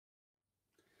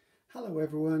Hello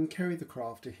everyone, Ceri the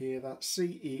Crafter here, that's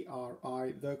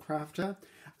C-E-R-I the Crafter,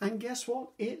 and guess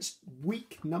what, it's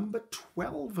week number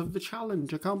 12 of the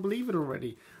challenge. I can't believe it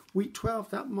already. Week 12,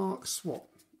 that marks what,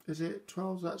 is it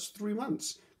 12, that's 3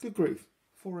 months, good grief,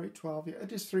 4, 8, 12, yeah,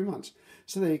 it is 3 months.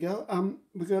 So there you go,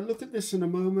 we're going to look at this in a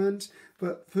moment,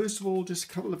 but first of all, just a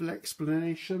couple of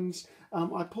explanations.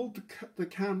 I pulled the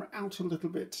camera out a little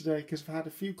bit today because I've had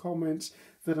a few comments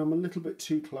that I'm a little bit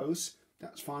too close.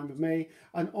 That's fine with me.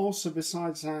 And also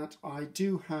besides that, I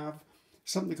do have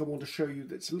something I want to show you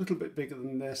that's a little bit bigger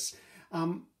than this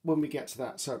when we get to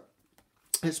that. So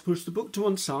let's push the book to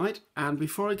one side. And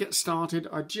before I get started,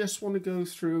 I just want to go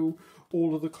through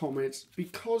all of the comments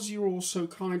because you're all so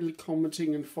kindly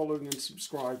commenting and following and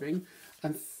subscribing.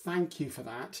 And thank you for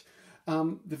that.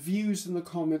 The views and the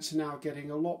comments are now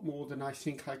getting a lot more than I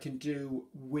think I can do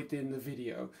within the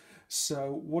video.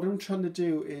 So what I'm trying to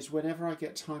do is whenever I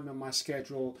get time on my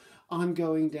schedule, I'm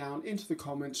going down into the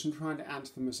comments and trying to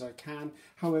answer them as I can.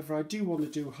 However, I do want to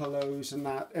do hellos and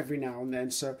that every now and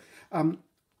then. So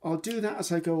I'll do that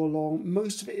as I go along.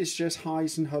 Most of it is just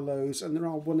highs and hellos, and there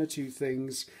are one or two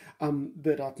things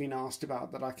that I've been asked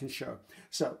about that I can show.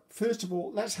 So first of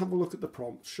all, let's have a look at the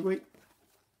prompts, shall we?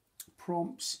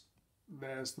 Prompts.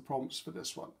 There's the prompts for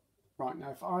this one. Right,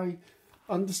 now if I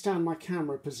understand my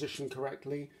camera position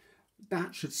correctly,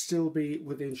 that should still be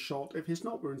within shot. If it's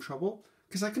not, we're in trouble,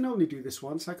 because I can only do this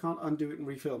once. I can't undo it and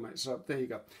refilm it. So there you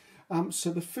go. So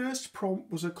the first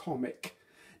prompt was a comic.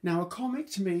 Now a comic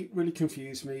to me really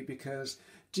confused me because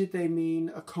did they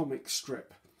mean a comic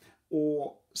strip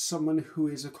or someone who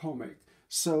is a comic?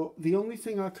 So the only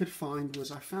thing I could find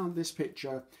was I found this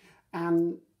picture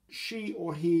and she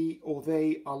or he or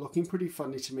they are looking pretty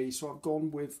funny to me, so I've gone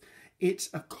with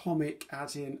it's a comic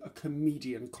as in a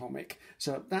comedian comic.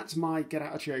 So that's my get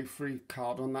out of jail free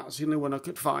card on that. It's the only one I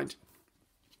could find.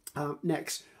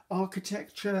 Next,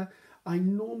 architecture. I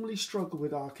normally struggle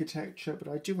with architecture, but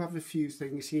I do have a few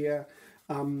things here.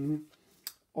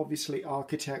 Obviously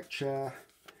architecture.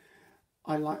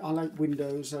 I like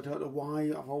windows. I don't know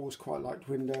why. I've always quite liked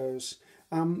windows.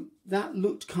 That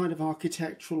looked kind of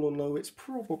architectural, although it's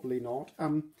probably not.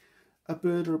 A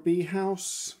bird or a bee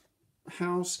house.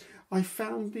 I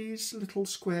found these little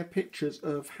square pictures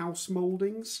of house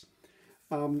mouldings.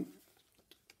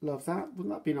 Love that.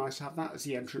 Wouldn't that be nice to have that as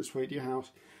the entranceway to your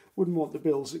house? Wouldn't want the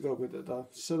bills that go with it though.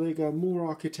 So there you go, more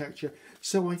architecture.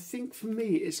 So I think for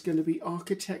me it's going to be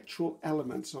architectural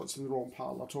elements. Oh, it's in the wrong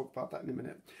pile. I'll talk about that in a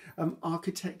minute.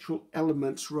 Architectural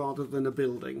elements rather than a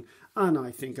building. And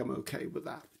I think I'm okay with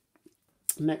that.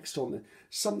 Next on there,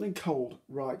 something cold.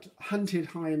 Right, hunted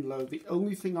high and low. The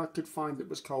only thing I could find that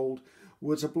was cold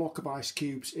was a block of ice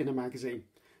cubes in a magazine.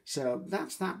 So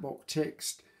that's that box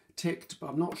ticked, but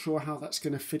I'm not sure how that's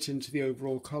going to fit into the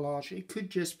overall collage. It could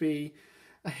just be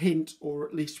a hint, or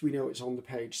at least we know it's on the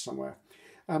page somewhere.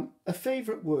 A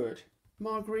favourite word.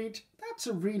 Margarete, that's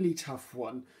a really tough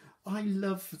one. I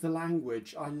love the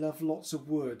language. I love lots of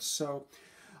words. So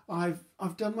I've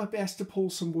done my best to pull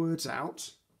some words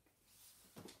out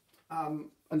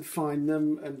and find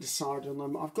them and decide on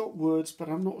them. I've got words, but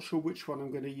I'm not sure which one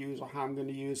I'm going to use or how I'm going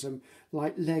to use them.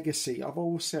 Like legacy. I've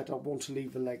always said I want to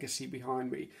leave a legacy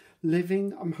behind me.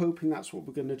 Living, I'm hoping that's what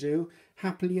we're going to do.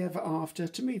 Happily ever after,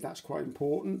 to me that's quite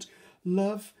important.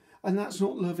 Love, and that's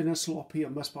not love in a sloppy, I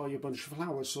must buy you a bunch of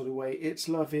flowers sort of way. It's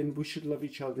love in, we should love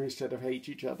each other instead of hate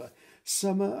each other.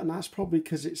 Summer, and that's probably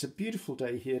because it's a beautiful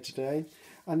day here today.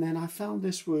 And then I found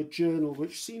this word journal,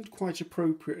 which seemed quite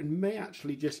appropriate and may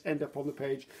actually just end up on the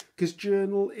page because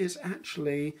journal is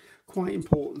actually quite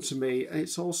important to me. And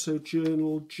it's also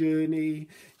journal, journey.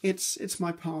 It's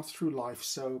my path through life.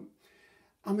 So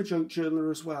I'm a joke journaler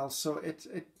as well. So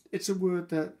it's a word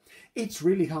that it's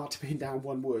really hard to pin down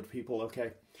one word, people.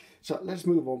 Okay. So let's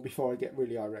move on before I get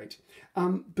really irate.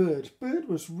 Bird. Bird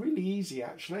was really easy,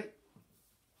 actually.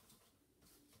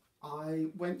 I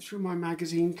went through my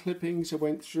magazine clippings, I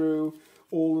went through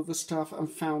all of the stuff and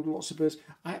found lots of birds.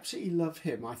 I absolutely love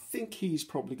him. I think he's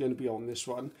probably going to be on this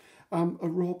one. A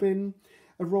robin.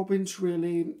 A robin's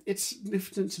really, it's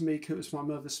significant to me because it's my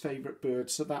mother's favourite bird,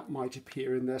 so that might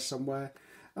appear in there somewhere.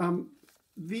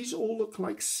 These all look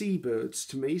like seabirds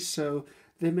to me, so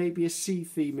there may be a sea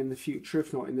theme in the future,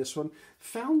 if not in this one.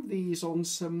 Found these on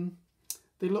some,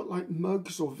 they look like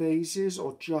mugs or vases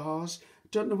or jars.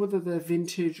 Don't know whether they're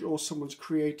vintage or someone's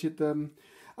created them.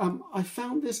 I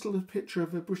found this little picture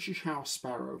of a British house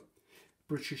sparrow.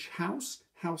 British house?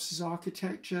 House is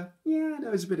architecture. Yeah, I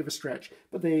know it's a bit of a stretch,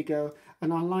 but there you go.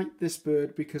 And I like this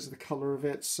bird because of the colour of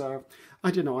it. So,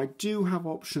 I don't know, I do have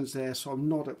options there, so I'm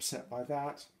not upset by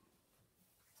that.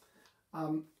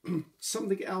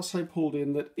 Something else I pulled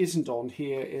in that isn't on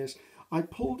here is I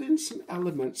pulled in some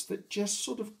elements that just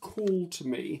sort of called to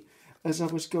me as I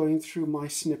was going through my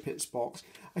snippets box.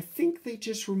 I think they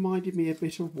just reminded me a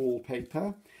bit of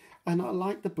wallpaper, and I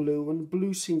like the blue, and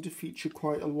blue seemed to feature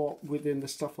quite a lot within the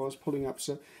stuff I was pulling up.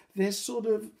 So they're sort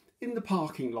of in the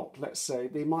parking lot, let's say.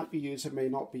 They might be used or may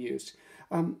not be used.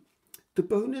 The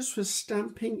bonus was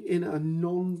stamping in a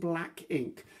non-black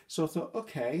ink. So I thought,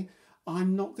 okay,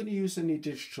 I'm not going to use any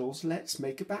digitals. Let's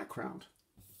make a background.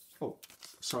 Oh,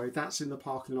 sorry, that's in the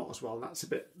parking lot as well. That's a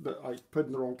bit that I put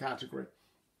in the wrong category.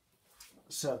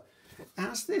 So,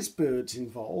 as there's birds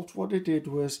involved, what I did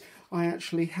was I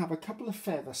actually have a couple of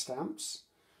feather stamps.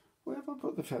 Where have I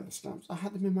put the feather stamps? I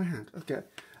had them in my hand. Okay.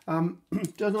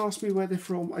 Don't ask me where they're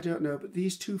from. I don't know. But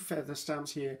these two feather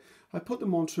stamps here, I put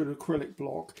them onto an acrylic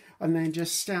block and then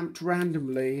just stamped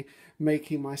randomly,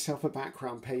 making myself a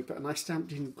background paper. And I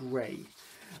stamped in grey.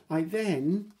 I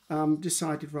then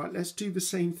decided, right, let's do the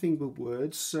same thing with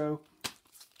words. So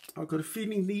I've got a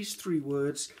feeling these 3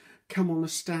 words come on a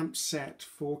stamp set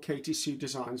for Katie Sue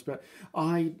Designs, but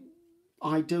I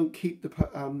don't keep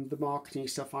the marketing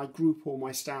stuff. I group all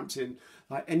my stamps in,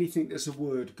 like anything that's a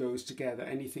word goes together,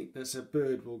 anything that's a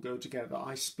bird will go together.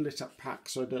 I split up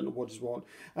packs, so I don't know what is what,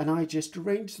 and I just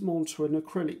arrange them onto an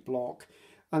acrylic block,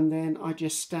 and then I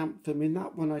just stamped them. In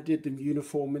that one I did them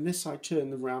uniform, in this I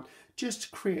turned them around just to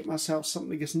create myself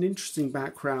something as an interesting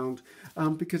background,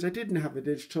 because I didn't have a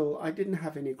digital, I didn't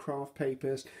have any craft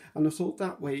papers, and I thought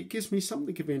that way it gives me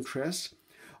something of interest.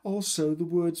 Also, the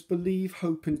words believe,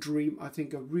 hope and dream I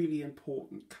think are really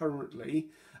important currently,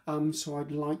 so I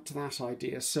liked that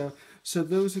idea. So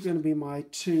those are going to be my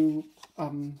 2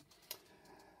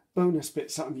 bonus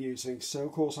bits that I'm using. So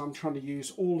of course I'm trying to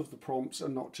use all of the prompts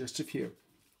and not just a few.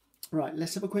 Right,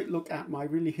 let's have a quick look at my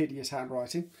really hideous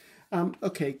handwriting.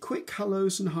 Okay, quick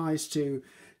hellos and highs to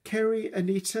Ceri,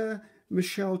 Anita,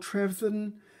 Michelle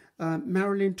Trevthan,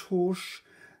 Marilyn Torsch,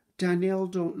 Danielle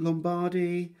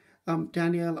Lombardi.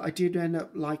 Danielle, I did end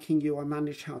up liking you. I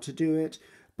managed how to do it.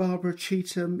 Barbara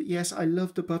Cheetham, yes, I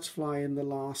loved the butterfly in the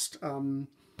last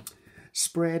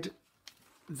spread.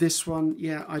 This one,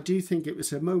 yeah, I do think it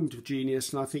was a moment of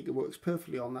genius, and I think it works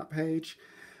perfectly on that page.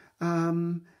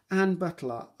 Anne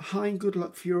Butler, hi and good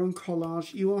luck for your own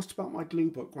collage. You asked about my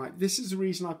glue book, right? This is the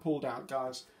reason I pulled out,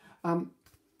 guys.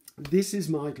 This is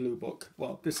my glue book.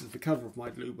 Well, this is the cover of my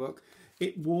glue book.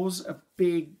 It was a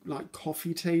big, like,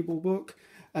 coffee table book,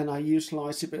 and I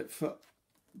utilised it a bit for...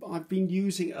 I've been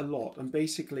using it a lot, and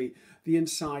basically the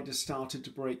inside has started to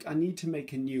break. I need to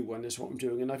make a new one is what I'm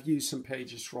doing, and I've used some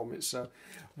pages from it. So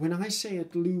when I say a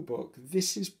glue book,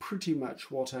 this is pretty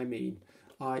much what I mean.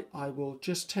 I will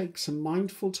just take some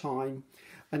mindful time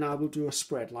and I will do a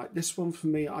spread. Like this one for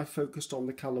me, I focused on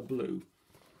the colour blue.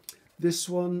 This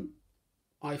one,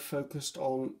 I focused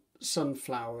on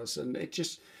sunflowers, and it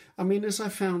just... I mean, as I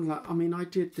found that, I mean, I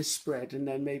did this spread, and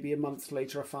then maybe a month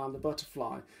later I found the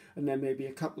butterfly, and then maybe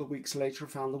a couple of weeks later I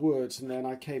found the words, and then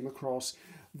I came across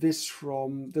this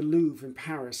from the Louvre in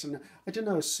Paris, and I don't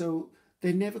know, so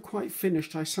they're never quite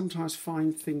finished. I sometimes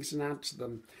find things and add to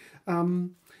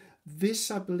them. This,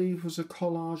 I believe, was a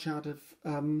collage out of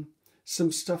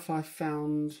some stuff I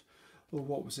found, or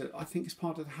what was it? I think it's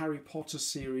part of the Harry Potter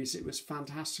series. It was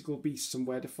Fantastical Beasts and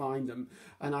Where to Find Them.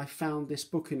 And I found this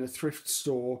book in a thrift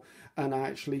store, and I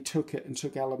actually took it and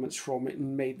took elements from it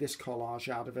and made this collage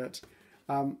out of it.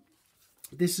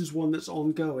 This is one that's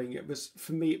ongoing. It was,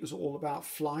 for me, it was all about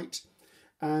flight.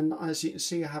 And as you can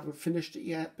see, I haven't finished it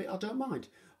yet, but I don't mind.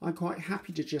 I'm quite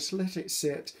happy to just let it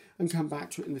sit and come back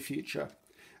to it in the future.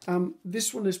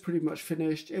 This one is pretty much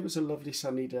finished. It was a lovely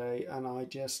sunny day, and I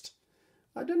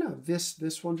don't know,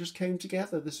 this one just came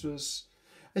together. This was,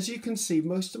 as you can see,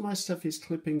 most of my stuff is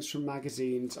clippings from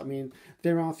magazines. I mean,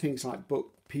 there are things like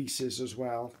book pieces as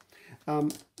well.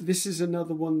 This is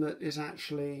another one that is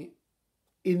actually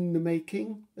in the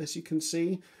making, as you can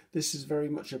see. This is very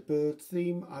much a bird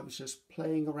theme. I was just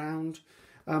playing around.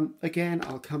 Again,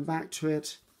 I'll come back to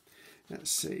it.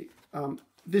 Let's see.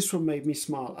 This one made me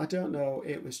smile. I don't know,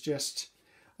 it was just,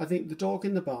 I think the dog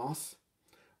in the bath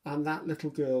and that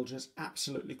little girl just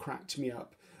absolutely cracked me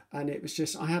up. And it was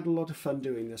just, I had a lot of fun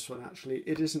doing this one, actually.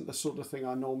 It isn't the sort of thing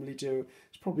I normally do.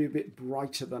 It's probably a bit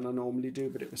brighter than I normally do,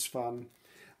 but it was fun.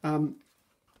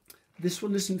 This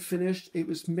one isn't finished. It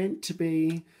was meant to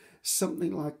be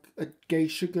something like a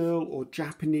geisha girl or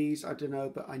Japanese, I don't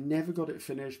know, but I never got it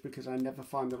finished because I never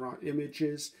find the right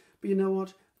images. But you know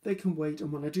what? They can wait,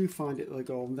 and when I do find it, they'll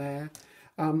go on there.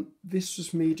 This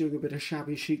was me doing a bit of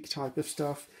shabby chic type of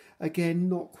stuff. Again,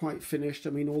 not quite finished.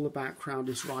 I mean, all the background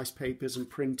is rice papers and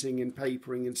printing and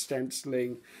papering and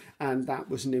stenciling. And that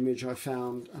was an image I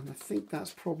found. And I think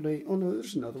that's probably... Oh, no,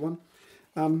 there's another one.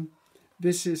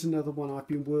 This is another one I've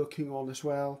been working on as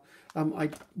well. I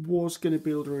was going to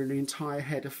build her an entire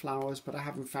head of flowers, but I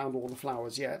haven't found all the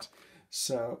flowers yet.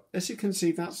 So, as you can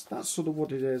see, that's sort of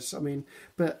what it is. I mean,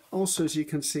 but also, as you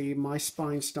can see, my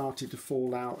spine started to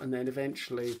fall out, and then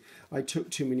eventually I took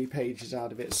too many pages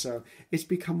out of it. So, it's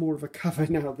become more of a cover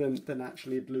now than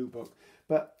actually a glue book.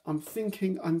 But I'm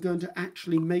thinking I'm going to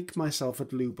actually make myself a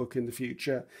glue book in the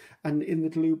future. And in the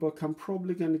glue book, I'm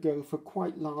probably going to go for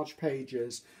quite large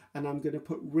pages. And I'm going to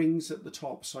put rings at the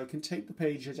top so I can take the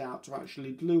pages out to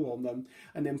actually glue on them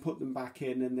and then put them back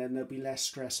in, and then there'll be less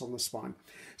stress on the spine.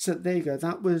 So there you go.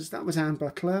 That was Anne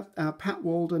Butler. Pat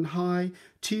Walden, hi.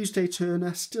 Tuesday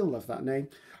Turner, still love that name.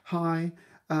 Hi.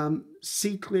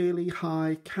 C. Clearly,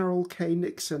 hi. Carol K.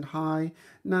 Nixon, hi.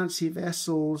 Nancy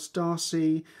Vessels,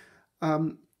 Darcy...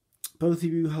 both of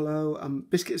you, hello.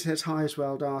 Biscuit says hi as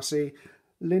well, Darcy.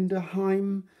 Linda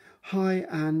Heim, hi.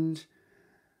 And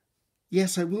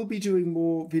yes, I will be doing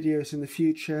more videos in the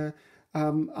future.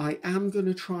 I am going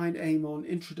to try and aim on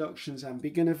introductions and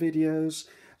beginner videos.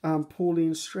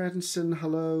 Pauline Strenson,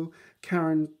 hello.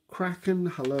 Karen Kraken,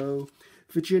 hello.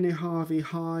 Virginia Harvey,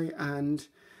 hi.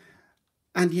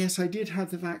 And yes, I did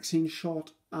have the vaccine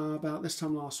shot about this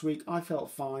time last week. I felt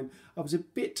fine. I was a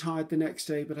bit tired the next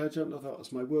day, but I don't know if that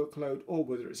was my workload or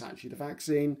whether it's actually the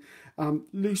vaccine.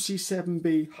 Lucy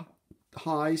 7B,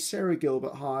 hi. Sarah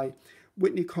Gilbert, hi.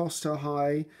 Whitney Costa,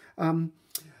 hi.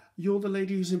 You're the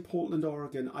lady who's in Portland,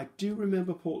 Oregon. I do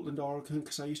remember Portland, Oregon,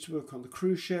 because I used to work on the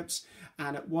cruise ships.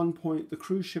 And at one point, the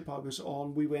cruise ship I was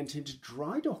on, we went into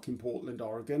dry dock in Portland,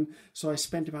 Oregon. So I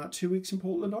spent about 2 weeks in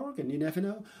Portland, Oregon. You never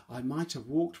know. I might have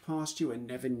walked past you and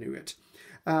never knew it.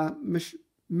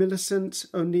 Millicent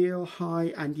O'Neill,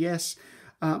 hi. And yes,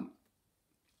 I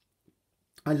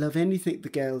love anything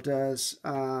that Gail does.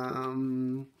 I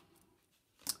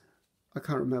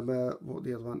can't remember what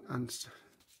the other one...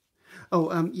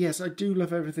 yes, I do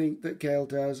love everything that Gail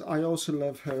does. I also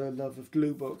love her love of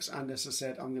glue books, and as I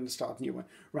said, I'm going to start a new one.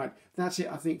 Right, that's it.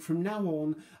 I think from now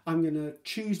on, I'm going to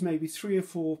choose maybe 3 or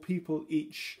 4 people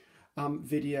each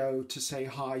video to say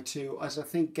hi to, as I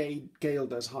think Gail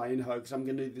does hi and hugs. I'm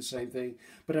going to do the same thing,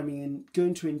 but I'm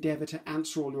going to endeavour to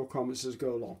answer all your comments as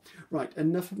go along. Right,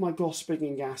 enough of my gossiping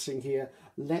and gassing here.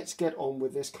 Let's get on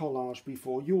with this collage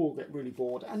before you all get really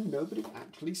bored and nobody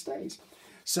actually stays.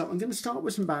 So I'm going to start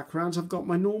with some backgrounds. I've got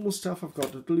my normal stuff. I've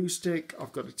got a glue stick.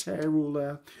 I've got a tear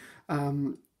ruler.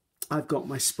 I've got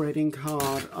my spreading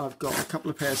card. I've got a couple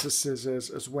of pairs of scissors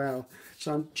as well.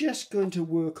 So I'm just going to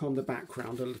work on the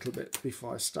background a little bit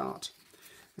before I start.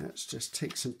 Let's just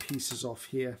take some pieces off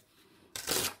here.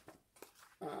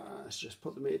 Let's just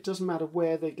put them in. It doesn't matter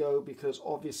where they go because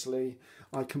obviously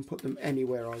I can put them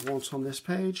anywhere I want on this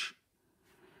page.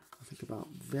 I think about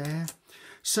there.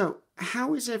 So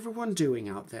how is everyone doing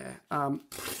out there?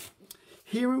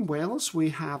 Here in Wales, we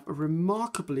have a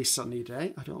remarkably sunny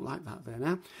day. I don't like that there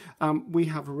now. We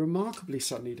have a remarkably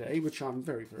sunny day, which I'm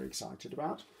very, very excited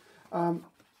about.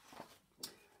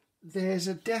 There's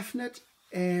a definite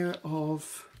air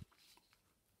of,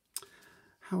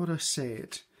 how would I say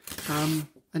it?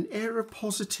 An air of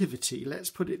positivity, let's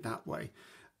put it that way.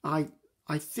 I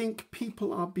think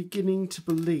people are beginning to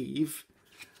believe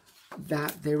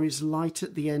that there is light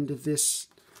at the end of this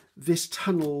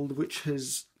tunnel which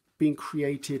has been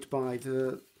created by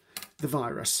the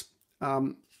virus.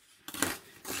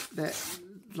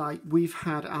 We've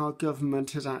had, our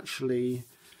government has actually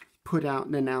put out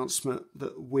an announcement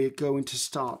that we're going to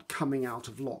start coming out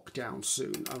of lockdown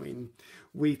soon. I mean,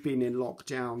 we've been in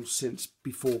lockdown since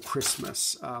before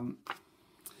Christmas.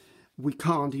 We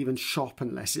can't even shop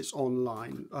unless it's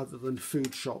online, other than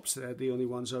food shops. They're the only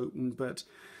ones open. But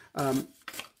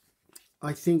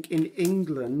I think in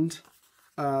England,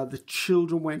 the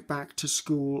children went back to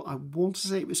school. I want to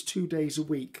say it was 2 days a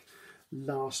week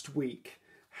last week.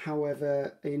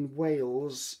 However, in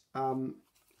Wales,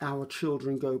 our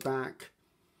children go back.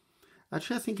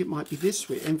 Actually, I think it might be this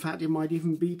week. In fact, it might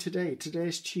even be today. Today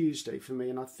is Tuesday for me,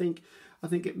 and I think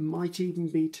it might even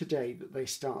be today that they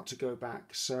start to go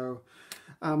back. So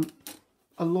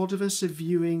a lot of us are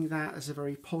viewing that as a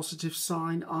very positive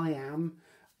sign. I am,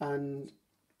 and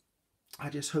I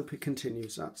just hope it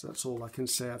continues. That's all I can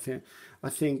say. I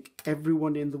think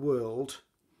everyone in the world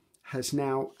has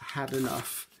now had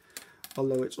enough.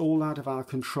 Although it's all out of our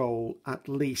control, at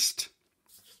least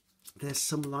there's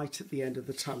some light at the end of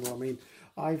the tunnel. I mean,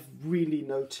 I've really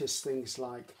noticed things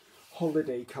like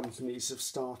holiday companies have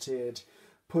started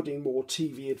putting more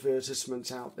TV advertisements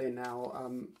out there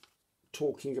now,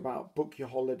 talking about book your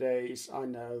holidays. I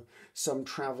know some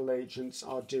travel agents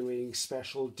are doing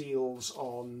special deals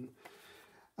on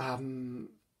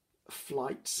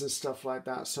flights and stuff like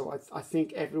that. So I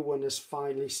think everyone has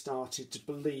finally started to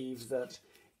believe that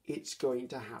it's going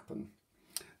to happen.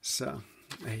 So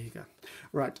there you go.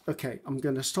 Right, okay, I'm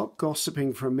going to stop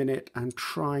gossiping for a minute and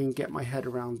try and get my head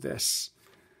around this.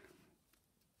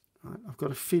 Right, I've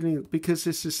got a feeling because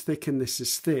this is thick and this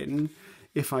is thin,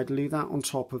 if I glue that on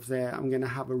top of there, I'm going to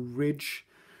have a ridge.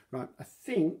 Right, I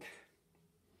think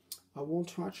I want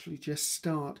to actually just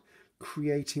start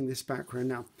creating this background.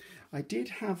 Now, I did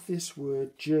have this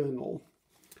word journal,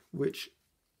 which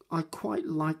I quite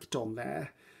liked on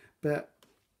there, but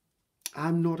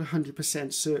I'm not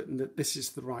 100% certain that this is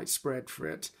the right spread for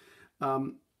it.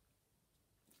 I'm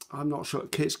not sure.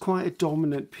 It's quite a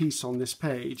dominant piece on this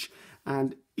page,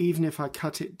 and even if I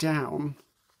cut it down,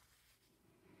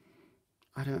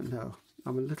 I don't know.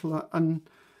 I'm a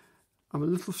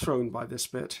little thrown by this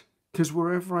bit, because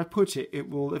wherever I put it, it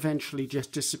will eventually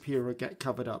just disappear or get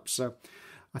covered up. So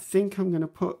I think I'm going to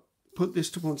put this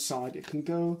to one side. It can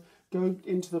go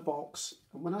into the box.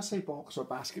 And when I say box or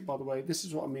basket, by the way, this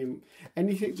is what I mean.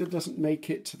 Anything that doesn't make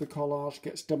it to the collage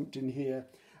gets dumped in here.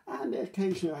 And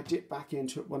occasionally I dip back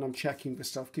into it when I'm checking for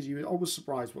stuff, because you're always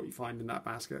surprised what you find in that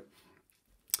basket.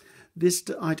 This,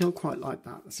 I don't quite like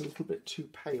that. It's a little bit too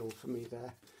pale for me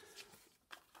there.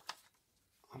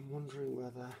 I'm wondering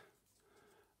whether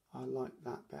I like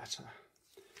that better.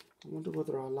 I wonder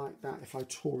whether I like that if I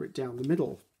tore it down the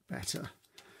middle better.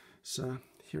 So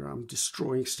here I'm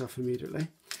destroying stuff immediately.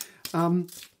 I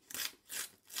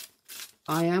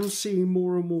am seeing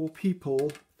more and more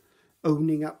people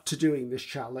owning up to doing this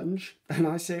challenge. And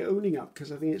I say owning up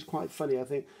because I think it's quite funny. I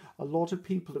think a lot of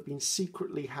people have been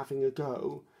secretly having a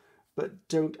go, but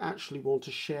don't actually want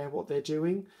to share what they're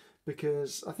doing,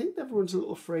 because I think everyone's a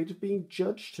little afraid of being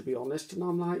judged, to be honest. And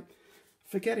I'm like,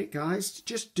 forget it, guys,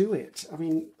 just do it. I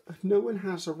mean, no one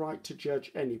has a right to judge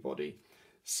anybody.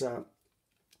 So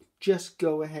just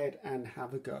go ahead and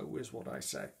have a go is what I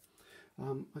say.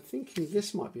 I'm thinking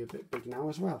this might be a bit big now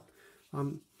as well. I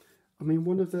mean,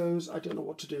 one of those, I don't know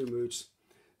what to do moods.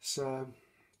 So,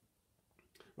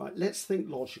 right, let's think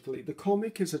logically. The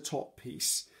comic is a top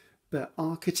piece, but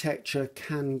architecture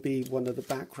can be one of the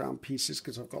background pieces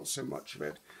because I've got so much of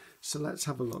it. So let's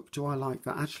have a look. Do I like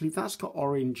that? Actually, that's got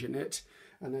orange in it.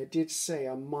 And I did say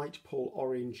I might pull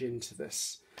orange into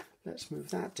this. Let's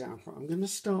move that down. I'm going to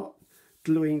start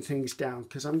gluing things down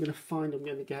because I'm going to find I'm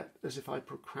going to get, as if I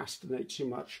procrastinate too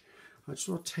much. I just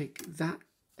want to take that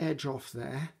edge off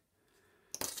there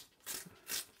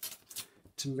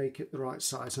to make it the right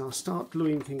size. And I'll start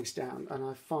gluing things down. And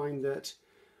I find that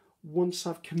once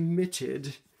I've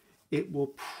committed, it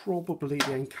will probably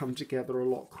then come together a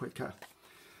lot quicker.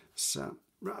 So,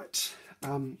 right.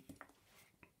 What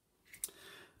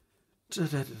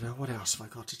else have I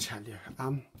got to tell you?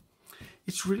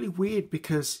 It's really weird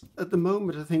because at the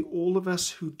moment, I think all of us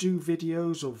who do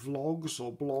videos or vlogs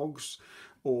or blogs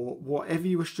or whatever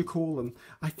you wish to call them,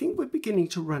 I think we're beginning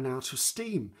to run out of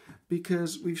steam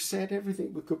because we've said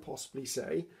everything we could possibly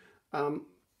say.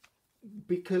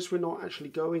 Because we're not actually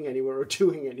going anywhere or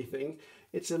doing anything,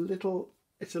 it's a little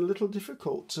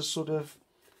difficult to sort of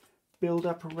build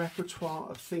up a repertoire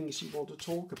of things you want to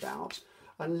talk about,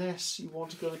 unless you want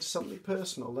to go into something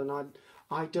personal. And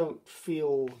I don't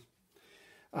feel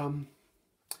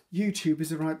YouTube is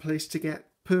the right place to get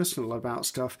personal about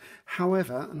stuff.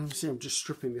 However, and obviously I'm just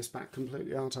stripping this back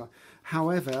completely, aren't I?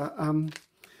 However,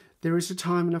 there is a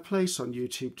time and a place on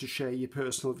YouTube to share your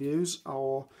personal views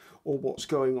or what's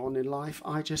going on in life.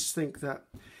 I just think that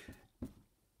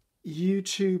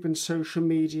YouTube and social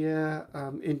media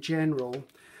in general,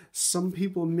 some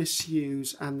people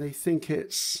misuse and they think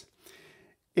it's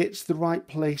the right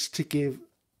place to give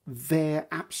their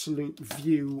absolute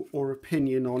view or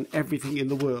opinion on everything in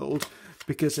the world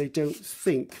because they don't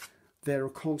think there are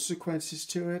consequences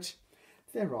to it.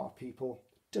 There are, people.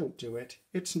 Don't do it.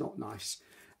 It's not nice.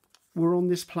 We're on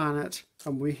this planet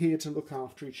and we're here to look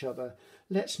after each other.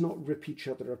 Let's not rip each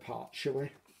other apart, shall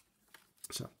we?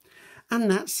 So, and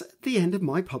that's the end of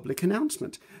my public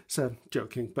announcement. So,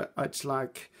 joking, but it's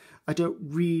like, I don't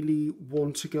really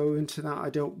want to go into that. I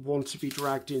don't want to be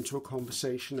dragged into a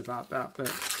conversation about that.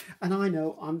 And I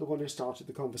know I'm the one who started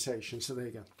the conversation, so there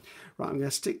you go. Right, I'm going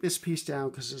to stick this piece down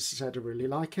because, as I said, I really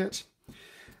like it.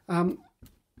 I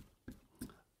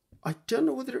don't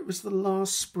know whether it was the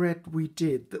last spread we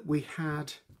did that we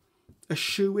had a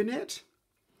shoe in it.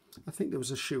 I think there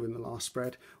was a shoe in the last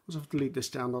spread. I'll have to leave this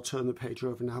down. I'll turn the page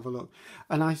over and have a look.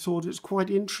 And I thought it's quite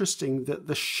interesting that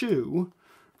the shoe,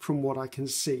 from what I can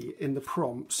see in the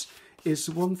prompts, is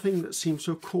one thing that seems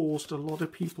to have caused a lot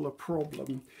of people a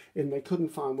problem in they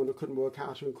couldn't find one or couldn't work out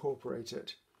how to incorporate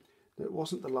it. It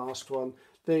wasn't the last one.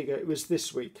 There you go, it was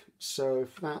this week. So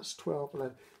if that's 12,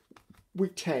 11,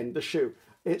 week 10, the shoe.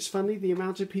 It's funny the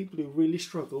amount of people who really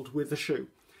struggled with the shoe.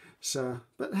 So,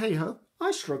 but hey ho,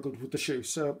 I struggled with the shoe,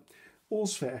 so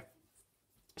all's fair.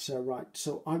 So right,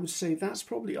 so I would say that's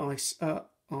probably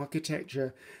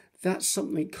architecture. That's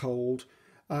something cold.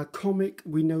 Comic,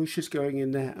 we know she's going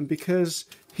in there, and because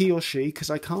he or she, because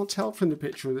I can't tell from the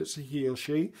picture that it's a he or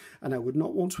she, and I would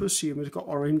not want to assume it's got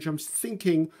orange, I'm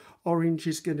thinking orange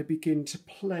is going to begin to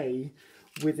play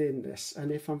within this.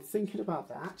 And if I'm thinking about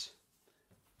that,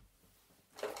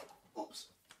 oops,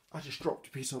 I just dropped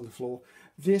a piece on the floor.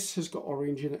 This has got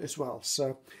orange in it as well.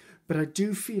 So, but I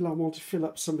do feel I want to fill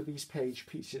up some of these page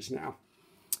pieces now.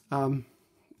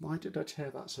 Why did I tear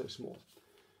that so small?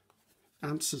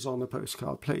 Answers on a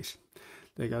postcard, please.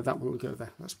 There you go, that one will go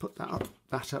there. Let's put that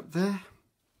up there.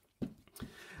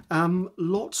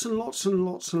 Lots and lots and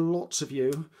lots and lots of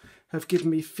you have given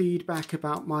me feedback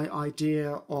about my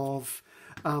idea of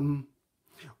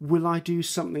will I do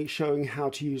something showing how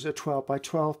to use a 12 by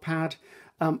 12 pad?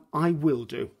 I will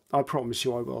do. I promise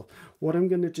you I will. What I'm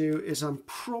going to do is I'm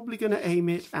probably going to aim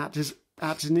it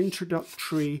at an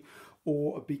introductory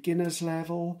or a beginner's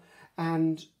level.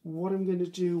 And what I'm going to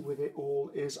do with it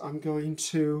all is I'm going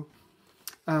to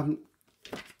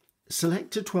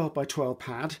select a 12 by 12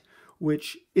 pad,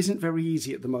 which isn't very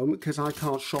easy at the moment because I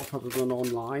can't shop other than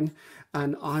online.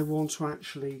 And I want to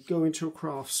actually go into a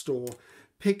craft store,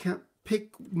 pick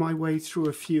my way through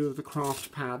a few of the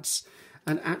craft pads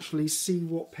and actually see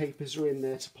what papers are in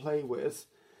there to play with.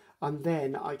 And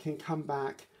then I can come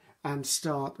back and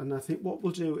start, and I think what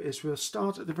we'll do is we'll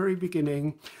start at the very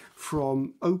beginning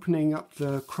from opening up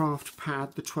the craft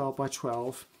pad, the 12 by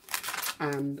 12,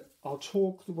 and I'll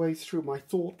talk the way through my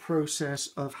thought process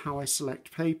of how I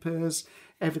select papers,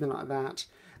 everything like that.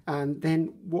 And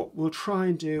then what we'll try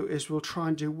and do is we'll try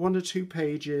and do 1 or 2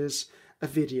 pages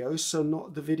of video. So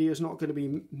the video is not going to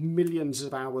be millions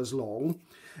of hours long.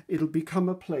 It'll become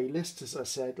a playlist, as I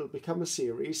said, it'll become a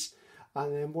series.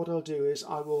 And then what I'll do is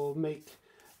I will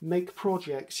make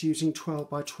projects using 12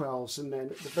 by 12s, and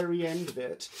then at the very end of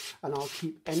it, and I'll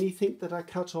keep anything that I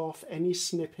cut off, any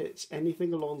snippets,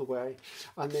 anything along the way,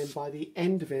 and then by the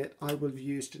end of it I will have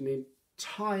used an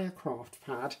entire craft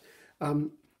pad,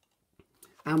 and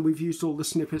we've used all the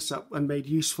snippets up and made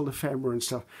useful ephemera and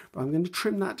stuff, but I'm going to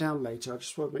trim that down later. I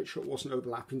just want to make sure it wasn't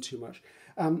overlapping too much,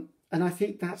 and I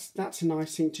think that's a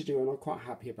nice thing to do, and I'm quite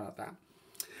happy about that.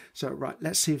 So, right,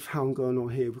 let's see how I'm going on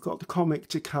here. We've got the comic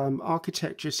to come,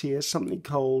 architecture's here, something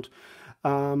cold,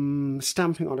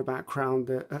 stamping on a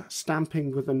background,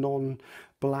 stamping with a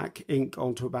non-black ink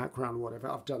onto a background or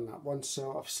whatever. I've done that one,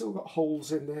 so I've still got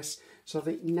holes in this. So I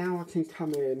think now I can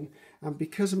come in, and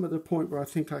because I'm at the point where I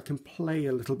think I can play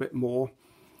a little bit more,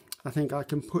 I think I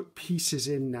can put pieces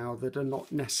in now that are not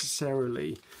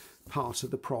necessarily part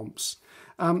of the prompts.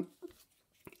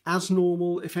 As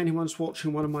normal, if anyone's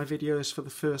watching one of my videos for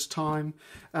the first time,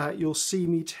 you'll see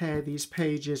me tear these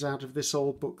pages out of this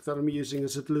old book that I'm using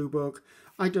as a glue book.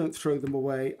 I don't throw them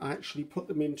away. I actually put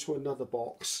them into another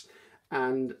box,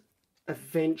 and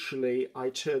eventually I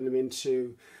turn them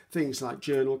into things like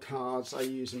journal cards. I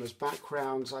use them as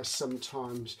backgrounds. I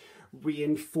sometimes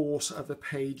reinforce other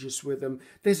pages with them.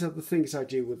 There's other things I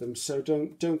do with them, so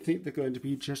don't think they're going to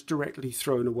be just directly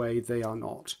thrown away. They are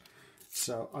not.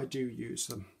 So I do use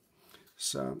them.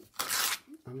 So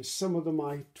some of them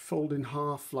I fold in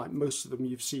half, like most of them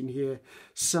you've seen here.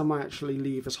 Some I actually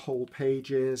leave as whole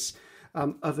pages.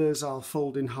 Others I'll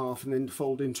fold in half and then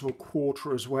fold into a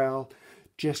quarter as well,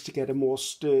 just to get a more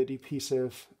sturdy piece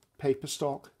of paper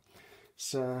stock.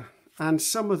 So, and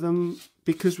some of them,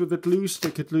 because with a glue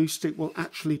stick will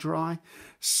actually dry.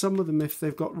 Some of them, if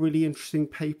they've got really interesting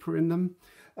paper in them,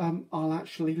 I'll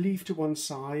actually leave to one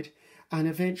side, and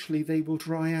eventually they will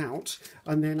dry out,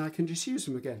 and then I can just use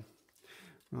them again.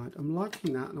 Right, I'm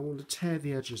liking that, and I want to tear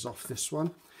the edges off this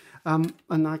one.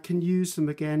 And I can use them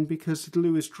again because the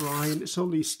glue is dry, and it's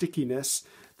only stickiness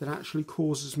that actually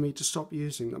causes me to stop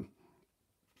using them.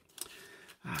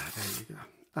 There you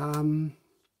go.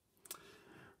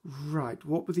 Right,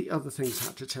 what were the other things I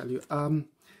had to tell you?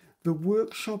 The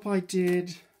workshop I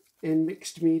did in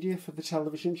mixed media for the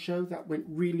television show, that went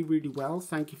really, really well.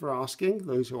 Thank you for asking,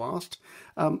 those who asked.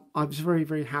 I was very,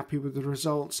 very happy with the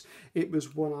results. It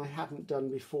was one I hadn't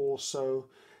done before, so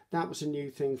that was a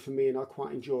new thing for me, and I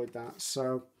quite enjoyed that.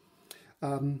 So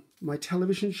my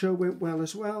television show went well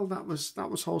as well. That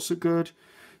was also good.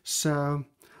 So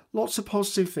lots of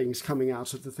positive things coming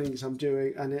out of the things I'm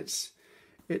doing, and it's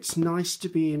it's nice to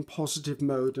be in positive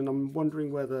mode, and I'm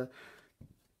wondering whether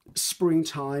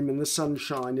springtime and the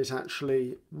sunshine is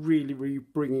actually really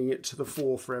bringing it to the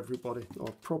fore for everybody. Oh,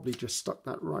 I've probably just stuck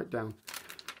that right down.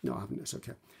 No, I haven't. It's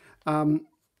okay.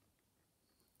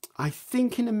 I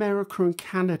think in America and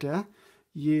Canada,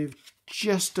 you've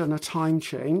just done a time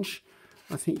change.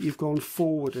 I think you've gone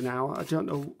forward an hour. I don't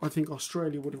know. I think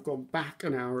Australia would have gone back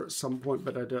an hour at some point,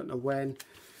 but I don't know when.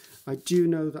 I do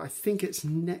know that I think it's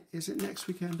is it next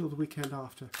weekend or the weekend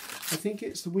after? I think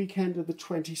it's the weekend of the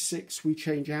 26th we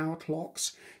change our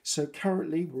clocks. So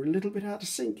currently we're a little bit out of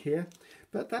sync here,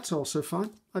 but that's also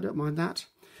fine. I don't mind that.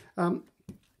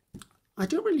 I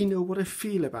don't really know what I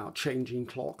feel about changing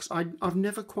clocks. I've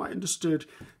never quite understood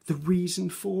the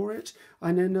reason for it.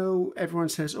 And I know everyone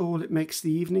says, oh, it makes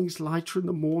the evenings lighter and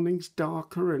the mornings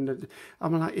darker. And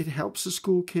I'm like, it helps the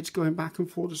school kids going back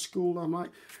and forth to school. I'm like,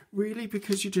 really?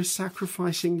 Because you're just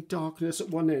sacrificing darkness at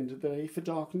one end of the day for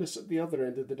darkness at the other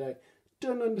end of the day.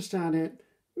 Don't understand it.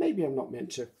 Maybe I'm not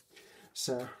meant to.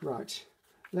 So, right.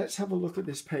 Let's have a look at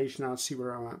this page now and see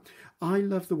where I'm at. I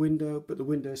love the window, but the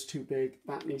window's too big.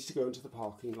 That needs to go into the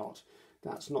parking lot.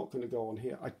 That's not going to go on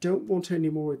here. I don't want any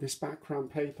more of this background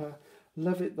paper.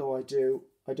 Love it though I do.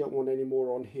 I don't want any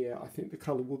more on here. I think the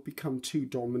colour will become too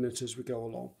dominant as we go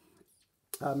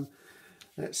along.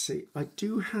 Let's see. I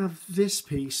do have this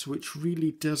piece which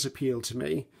really does appeal to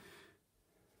me.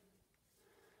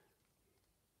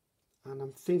 And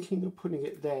I'm thinking of putting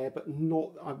it there, but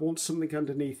not, I want something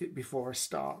underneath it before I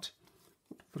start.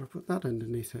 But I put that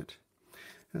underneath it.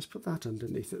 Let's put that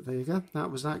underneath it. There you go. That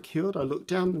was that cured. I looked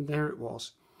down and there it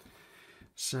was.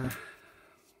 So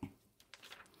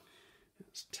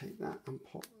let's take that and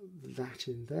pop that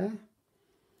in there.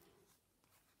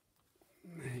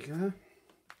 There you go.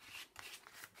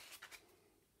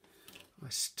 I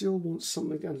still want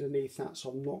something underneath that, so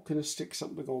I'm not going to stick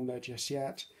something on there just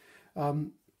yet.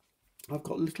 I've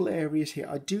got little areas here.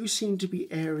 I do seem to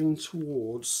be erring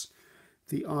towards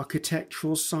the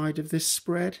architectural side of this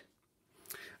spread.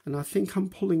 And I think I'm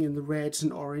pulling in the reds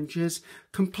and oranges,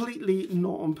 completely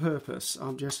not on purpose.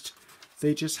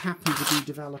 They just happen to be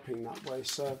developing that way.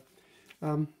 So,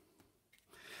 and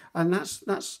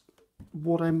that's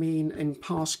what I mean in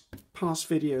past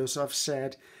videos. I've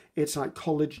said it's like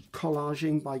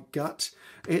collaging by gut.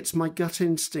 It's my gut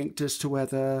instinct as to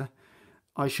whether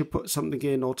I should put something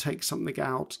in or take something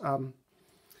out.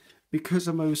 Because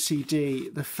I'm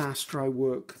OCD, the faster I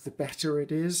work, the better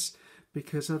it is.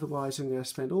 Because otherwise I'm going to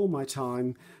spend all my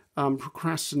time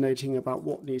procrastinating about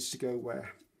what needs to go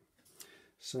where.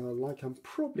 So like I'm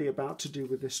probably about to do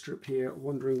with this strip here,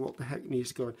 wondering what the heck needs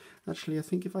to go in. Actually, I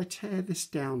think if I tear this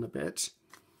down a bit,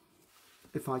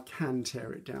 if I can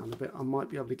tear it down a bit, I might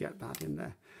be able to get that in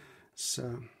there.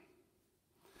 So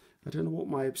I don't know what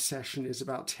my obsession is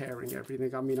about tearing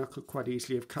everything. I mean, I could quite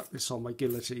easily have cut this on my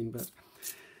guillotine,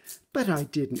 but I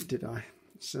didn't, did I?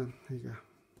 So there you go.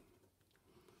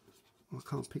 I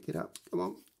can't pick it up. Come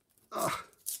on. Ah.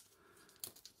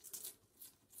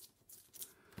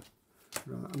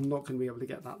 Right, I'm not going to be able to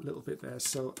get that little bit there,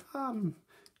 so I'm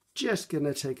just going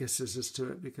to take a scissors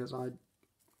to it because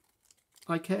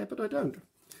I care, but I don't.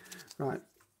 Right.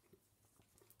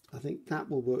 I think that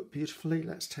will work beautifully.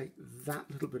 Let's take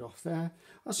that little bit off there.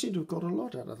 I seem to have got a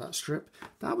lot out of that strip.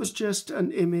 That was just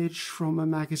an image from a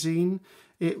magazine.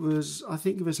 It was, I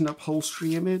think it was an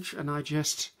upholstery image, and I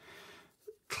just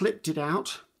clipped it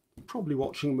out, probably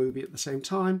watching a movie at the same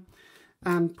time,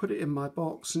 and put it in my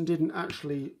box and didn't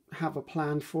actually have a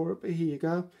plan for it, but here you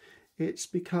go. It's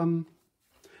become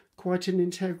quite an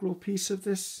integral piece of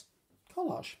this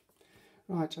collage.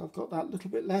 Right, I've got that little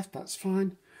bit left, that's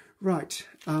fine. Right,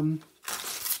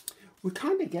 we're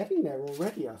kind of getting there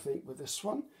already, I think, with this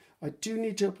one. I do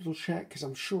need to double check because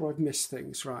I'm sure I've missed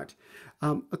things. Right,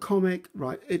 a comic,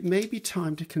 right, it may be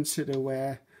time to consider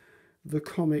where the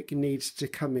comic needs to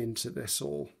come into this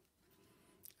all.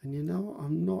 And you know,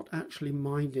 I'm not actually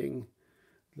minding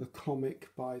the comic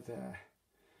by there.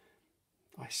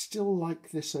 I still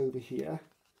like this over here,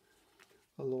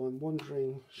 although I'm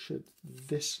wondering, should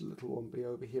this little one be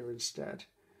over here instead?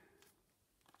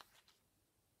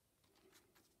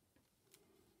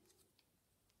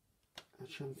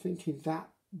 Actually, I'm thinking that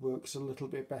works a little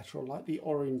bit better. I like the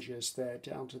oranges there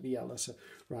down to the yellow. So,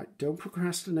 right, don't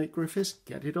procrastinate, Griffiths.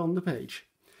 Get it on the page.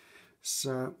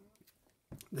 So,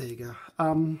 there you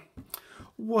go.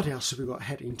 What else have we got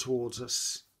heading towards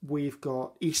us? We've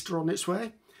got Easter on its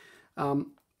way.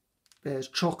 There's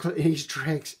chocolate Easter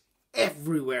eggs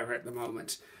everywhere at the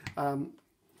moment.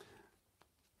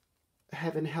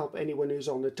 Heaven help anyone who's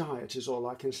on a diet is all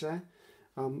I can say.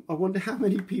 I wonder how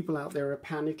many people out there are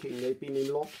panicking. They've been in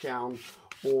lockdown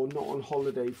or not on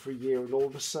holiday for a year, and all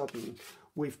of a sudden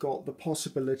we've got the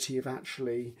possibility of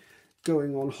actually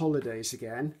going on holidays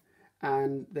again,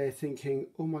 and they're thinking,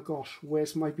 oh my gosh,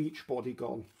 where's my beach body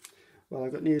gone? Well,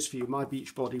 I've got news for you. My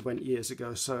beach body went years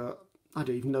ago, so I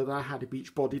don't even know that I had a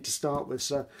beach body to start with.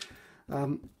 So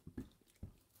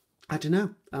I don't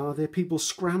know. Are there people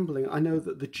scrambling? I know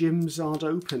that the gyms aren't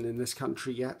open in this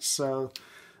country yet, so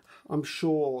I'm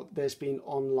sure there's been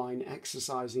online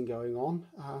exercising going on.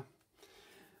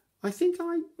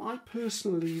 I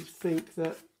personally think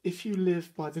that if you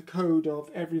live by the code of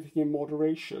everything in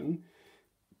moderation,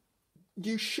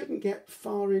 you shouldn't get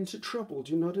far into trouble,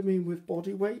 do you know what I mean, with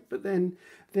body weight? But then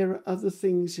there are other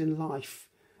things in life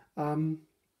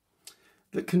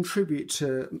that contribute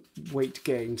to weight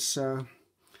gain. So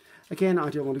again, I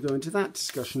don't want to go into that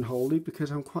discussion wholly,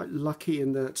 because I'm quite lucky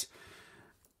in that,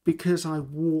 because I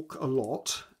walk a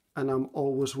lot and I'm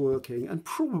always working, and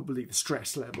probably the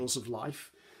stress levels of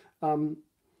life, I'm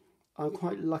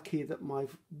quite lucky that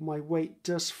my weight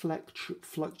does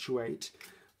fluctuate,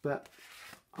 but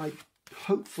I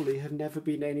hopefully have never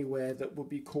been anywhere that would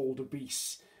be called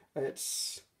obese. I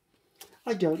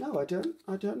don't know. I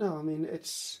mean,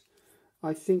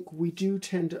 I think we do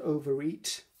tend to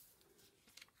overeat.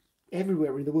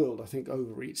 Everywhere in the world, I think,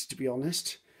 overeats, to be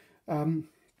honest.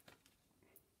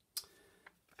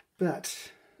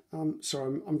 But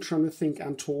sorry, I'm trying to think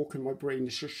and talk, and my brain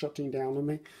is just shutting down on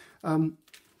me. And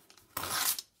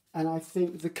I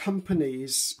think the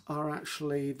companies are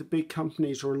actually, the big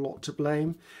companies are a lot to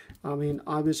blame. I mean,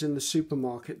 I was in the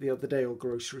supermarket the other day, or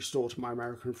grocery store, to my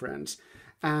American friends,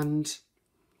 and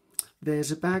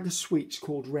there's a bag of sweets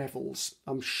called Revels.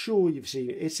 I'm sure you've seen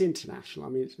it. It's international. I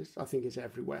mean, I think it's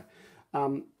everywhere.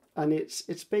 And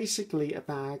it's basically a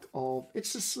bag of,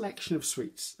 it's a selection of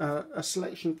sweets, a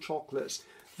selection of chocolates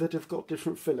that have got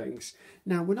different fillings.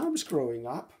 Now, when I was growing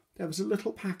up, there was a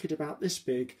little packet about this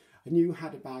big, and you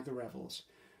had a bag of Revels.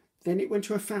 Then it went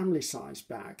to a family-sized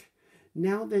bag.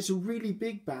 Now there's a really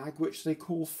big bag, which they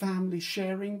call family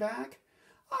sharing bag.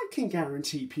 I can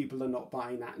guarantee people are not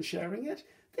buying that and sharing it.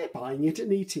 They're buying it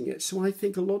and eating it. So I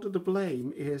think a lot of the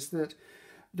blame is that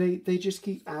they just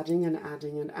keep adding and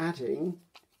adding and adding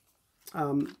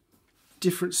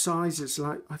different sizes.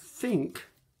 Like, I think,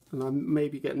 and I may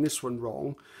be getting this one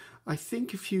wrong, I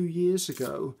think a few years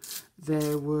ago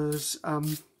there was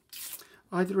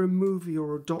either a movie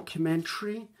or a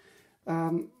documentary,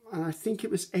 and I think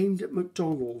it was aimed at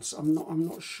McDonald's. I'm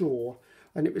not sure,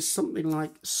 and it was something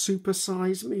like Super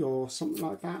Size Me or something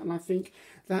like that. And I think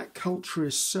that culture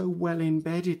is so well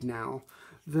embedded now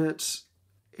that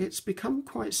it's become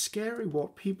quite scary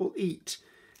what people eat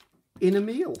in a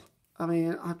meal. I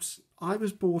mean, I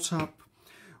was brought up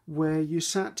where you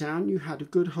sat down, you had a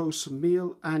good wholesome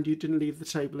meal, and you didn't leave the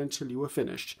table until you were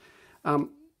finished.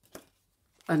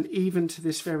 And even to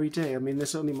this very day, I mean,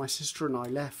 there's only my sister and I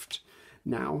left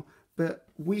now, but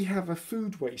we have a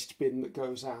food waste bin that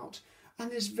goes out,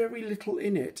 and there's very little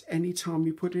in it any time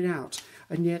you put it out.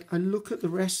 And yet I look at the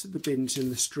rest of the bins in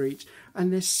the street,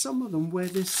 and there's some of them where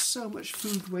there's so much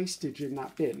food wastage in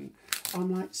that bin.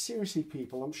 I'm like, seriously,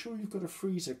 people, I'm sure you've got a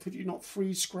freezer. Could you not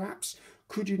freeze scraps?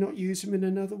 Could you not use them in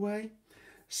another way?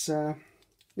 So,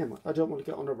 never mind. I don't want to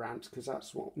get on a rant, because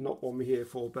that's not what I'm here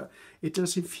for, but it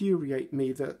does infuriate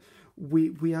me that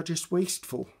we are just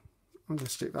wasteful. I'm going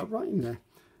to stick that right in there.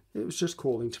 It was just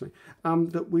calling to me.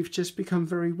 That we've just become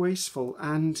very wasteful,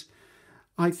 and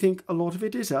I think a lot of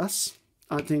it is us.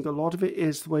 I think a lot of it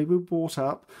is the way we're brought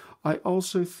up. I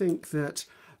also think that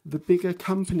the bigger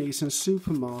companies and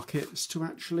supermarkets, to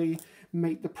actually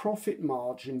make the profit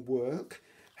margin work,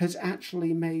 has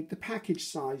actually made the package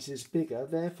sizes bigger,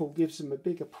 therefore gives them a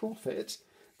bigger profit.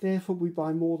 Therefore we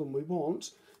buy more than we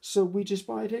want, so we just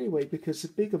buy it anyway, because the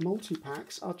bigger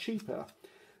multi-packs are cheaper.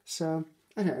 So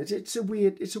I don't know, it's a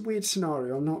weird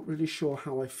scenario. I'm not really sure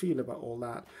how I feel about all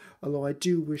that, although I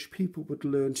do wish people would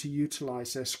learn to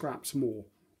utilise their scraps more.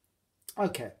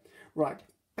 Okay, right,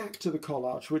 back to the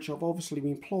collage, which I've obviously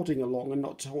been plodding along and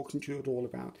not talking to you at all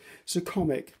about. So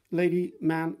comic, lady,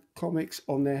 man, comics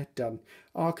on there, done.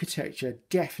 Architecture,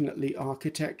 definitely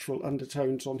architectural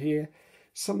undertones on here.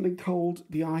 Something called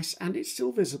the ice, and it's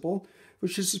still visible,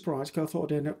 which is a surprise, because I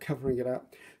thought I'd end up covering it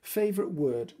up. Favourite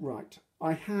word, right,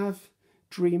 I have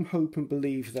dream, hope and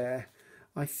believe there.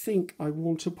 I think I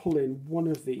want to pull in one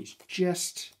of these,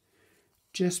 just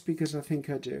because I think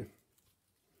I do.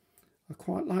 I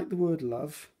quite like the word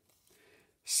love.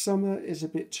 Summer is a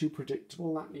bit too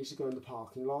predictable. That needs to go in the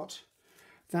parking lot.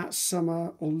 That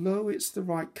summer, although it's the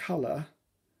right colour,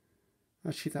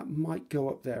 actually that might go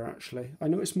up there actually. I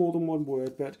know it's more than one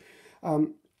word, but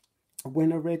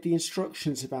when I read the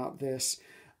instructions about this,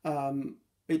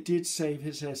 it did say, if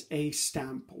it says a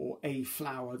stamp or a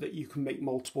flower, that you can make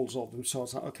multiples of them. So I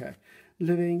was like, okay,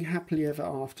 living happily ever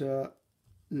after,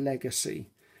 legacy.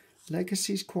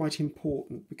 Legacy is quite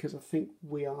important because I think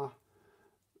we are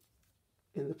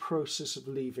in the process of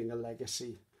leaving a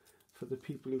legacy for the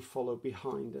people who follow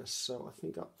behind us. So I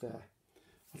think up there,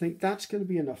 I think that's going to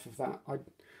be enough of that.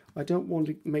 I don't want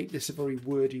to make this a very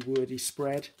wordy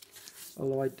spread,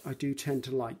 although I do tend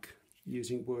to like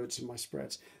using words in my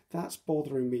spreads. That's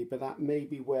bothering me, but that may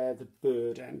be where the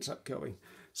bird ends up going.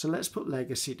 So let's put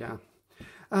legacy down.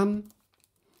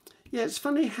 Yeah, it's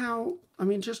funny how, I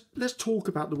mean, just let's talk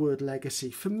about the word legacy.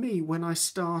 For me, when I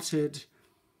started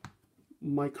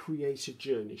my creative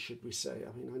journey, should we say,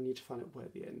 I mean, I need to find out where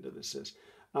the end of this is.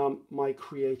 My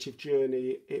creative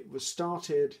journey, it was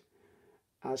started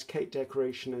as cake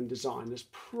decoration and design, as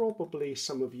probably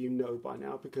some of you know by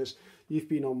now, because you've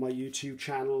been on my YouTube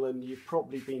channel and you've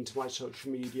probably been to my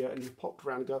social media and you've popped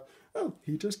around and go, oh,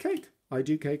 he does cake. I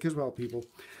do cake as well, people.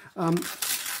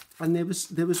 And there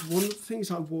was one of the things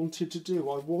I wanted to do.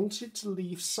 I wanted to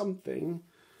leave something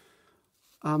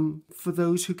for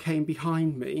those who came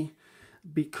behind me,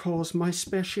 because my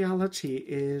speciality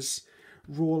is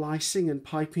roll icing and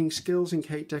piping skills in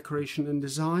cake decoration and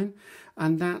design,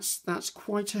 and that's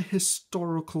quite a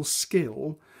historical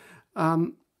skill,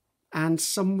 and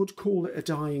some would call it a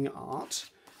dying art,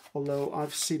 although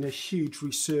I've seen a huge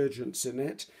resurgence in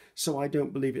it, so I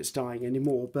don't believe it's dying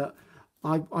anymore. But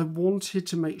I wanted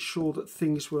to make sure that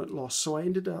things weren't lost, so I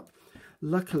ended up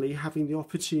luckily having the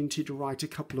opportunity to write a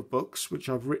couple of books, which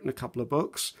I've written a couple of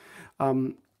books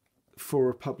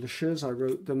for publishers. I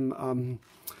wrote them,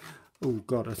 oh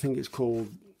God, I think it's called,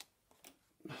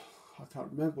 I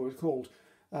can't remember what it's called,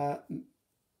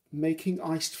 Making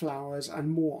Iced Flowers and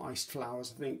More Iced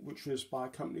Flowers, I think, which was by a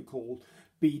company called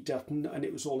B. Dutton, and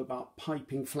it was all about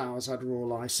piping flowers out of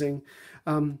roll icing.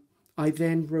 I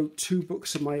then wrote 2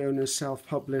 books of my own as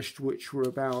self-published, which were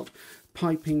about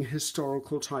piping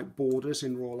historical type borders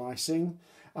in roll icing.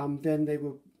 Then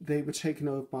they were taken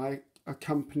over by a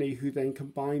company who then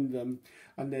combined them,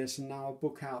 and there's now a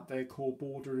book out there called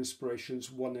Border Inspirations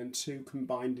 1 and 2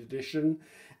 Combined Edition,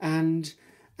 and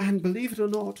believe it or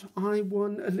not, I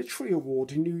won a literary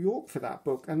award in New York for that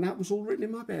book, and that was all written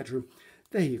in my bedroom.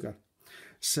 There you go.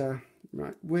 So,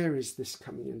 right, where is this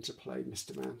coming into play,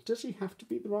 Mr. Man? Does he have to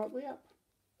be the right way up?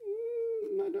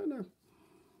 I don't know.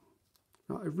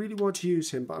 I really want to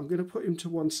use him, but I'm going to put him to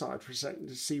one side for a second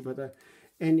to see whether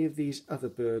any of these other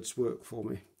birds work for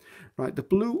me. Right, the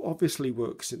blue obviously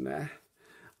works in there.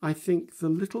 I think the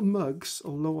little mugs,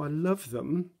 although I love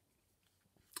them,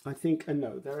 I think,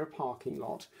 no, they're a parking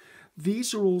lot.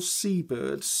 These are all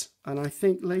seabirds, and I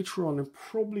think later on I'm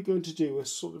probably going to do a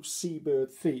sort of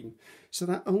seabird theme. So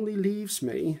that only leaves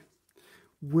me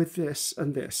with this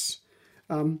and this.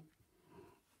 That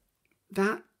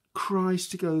cries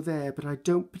to go there, but I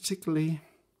don't really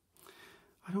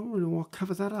want to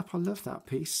cover that up. I love that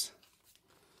piece.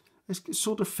 It's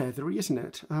sort of feathery, isn't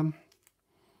it? I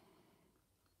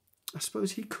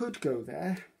suppose he could go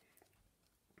there.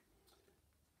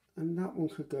 And that one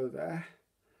could go there.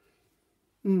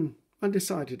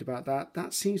 Undecided about that.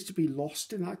 That seems to be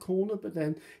lost in that corner, but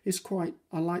then it's quite,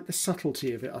 I like the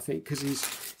subtlety of it, I think, because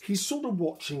he's sort of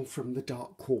watching from the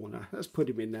dark corner. Let's put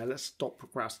him in there. Let's stop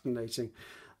procrastinating.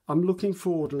 I'm looking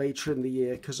forward later in the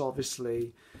year, because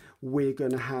obviously we're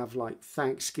going to have like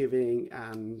Thanksgiving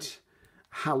and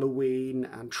Halloween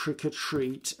and trick or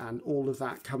treat and all of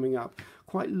that coming up.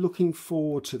 Quite looking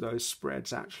forward to those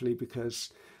spreads, actually,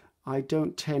 because I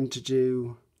don't tend to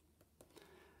do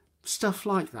stuff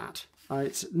like that.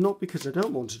 It's not because I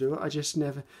don't want to do it, I just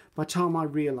never, by the time I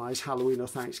realise Halloween or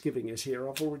Thanksgiving is here,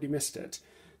 I've already missed it.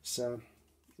 So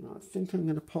I think I'm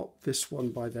going to pop this one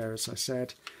by there, as I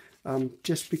said,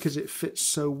 just because it fits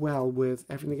so well with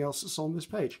everything else that's on this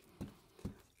page.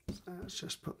 Let's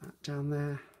just put that down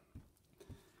there.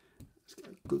 Let's get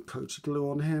a good coat of glue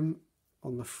on him.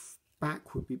 On the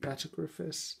back would be better,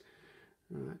 Griffiths.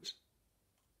 Right.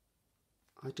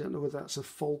 I don't know whether that's a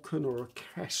falcon or a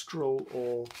kestrel,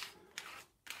 or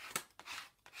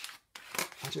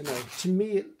I don't know. To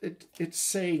me, it's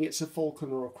saying it's a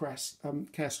falcon or a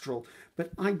kestrel, but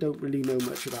I don't really know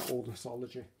much about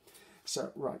ornithology.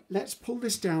 So, right, let's pull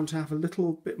this down to have a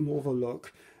little bit more of a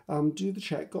look. Do the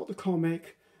check. Got the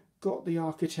comic, got the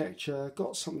architecture,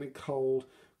 got something cold,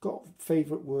 got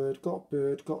favourite word, got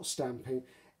bird, got stamping.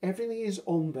 Everything is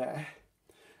on there.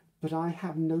 But I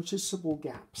have noticeable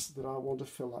gaps that I want to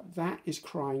fill up. That is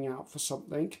crying out for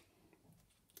something.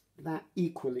 That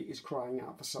equally is crying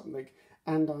out for something,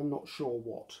 and I'm not sure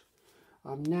what.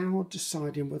 I'm now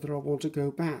deciding whether I want to go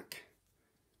back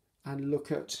and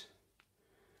look at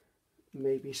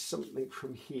maybe something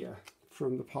from here,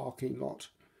 from the parking lot.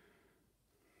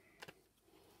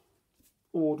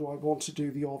 Or do I want to do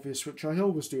the obvious, which I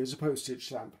always do, as a postage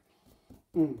stamp?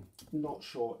 Not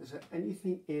sure. Is there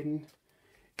anything in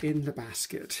the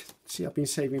basket? See, I've been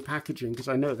saving packaging because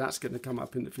I know that's going to come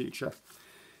up in the future.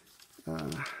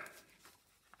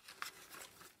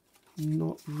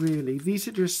 Not really. These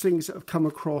are just things that have come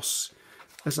across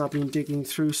as I've been digging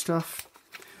through stuff.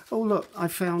 Oh look, I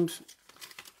found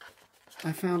I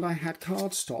had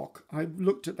cardstock. I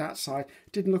looked at that side,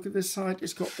 didn't look at this side.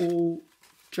 It's got all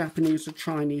Japanese or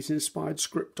Chinese inspired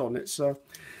script on it. So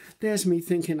there's me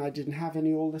thinking I didn't have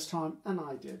any all this time, and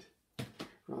I did.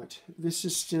 Right, this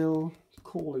is still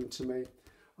calling to me.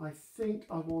 I think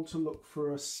I want to look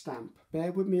for a stamp.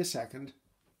 Bear with me a second.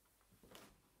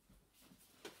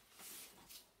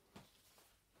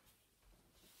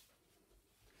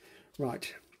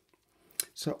 Right,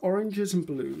 so oranges and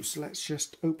blues. Let's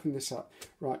just open this up.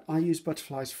 Right, I use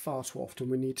butterflies far too often.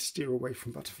 We need to steer away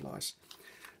from butterflies.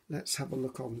 Let's have a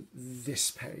look on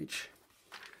this page.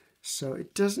 So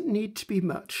it doesn't need to be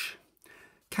much.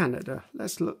 Canada.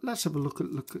 Let's have a look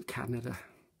at Canada.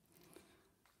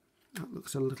 That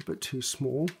looks a little bit too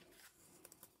small.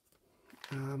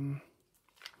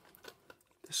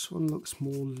 This one looks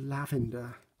more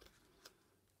lavender.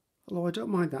 Although I don't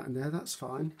mind that in there, that's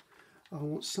fine. I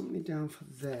want something down for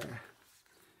there.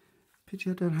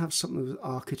 Pity I don't have something with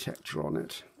architecture on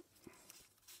it.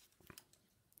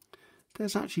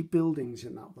 There's actually buildings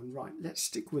in that one. Right, let's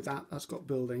stick with that. That's got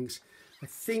buildings. I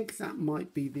think that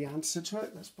might be the answer to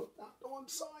it. Let's put that to one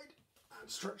side and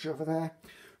stretch over there.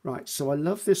 Right, so I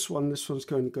love this one. This one's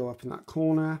going to go up in that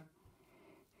corner.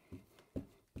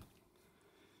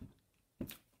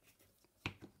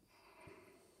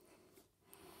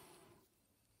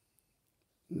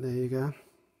 There you go.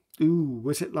 Ooh,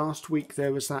 was it last week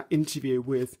there was that interview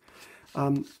with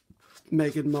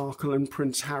Meghan Markle and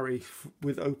Prince Harry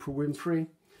with Oprah Winfrey?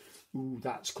 Ooh,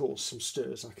 that's caused some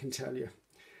stirs, I can tell you.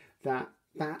 That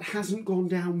hasn't gone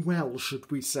down well,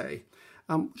 should we say.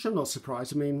 Which I'm not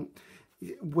surprised. I mean,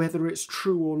 whether it's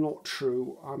true or not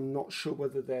true, I'm not sure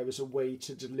whether there is a way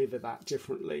to deliver that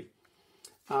differently.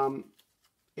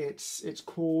 It's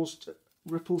caused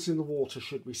ripples in the water,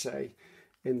 should we say,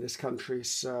 in this country.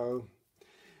 So,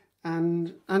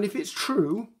 and if it's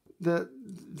true that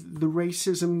the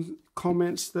racism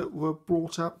comments that were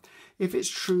brought up, if it's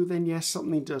true, then yes,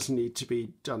 something does need to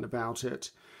be done about it.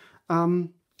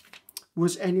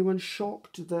 Was anyone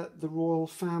shocked that the royal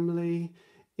family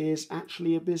is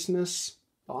actually a business?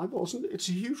 I wasn't. It's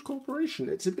a huge corporation.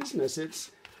 It's a business.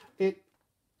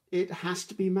 It has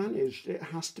to be managed. It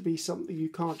has to be something you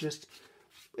can't just.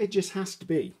 It just has to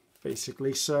be,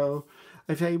 basically. So,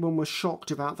 if anyone was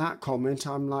shocked about that comment,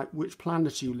 I'm like, which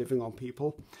planet are you living on,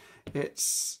 people?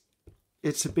 It's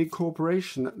a big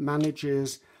corporation that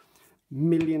manages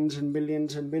millions and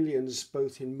millions and millions,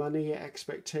 both in money,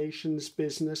 expectations,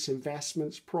 business,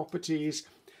 investments, properties,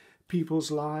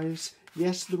 people's lives.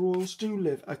 Yes, the royals do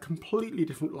live a completely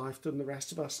different life than the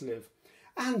rest of us live.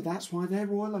 And that's why they're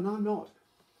royal and I'm not.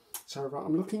 So right,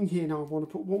 I'm looking here now. I want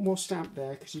to put one more stamp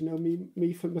there because you know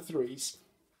me for my threes.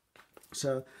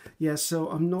 So, yeah, so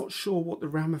I'm not sure what the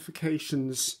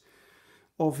ramifications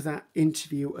of that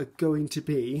interview are going to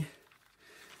be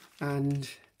and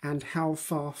how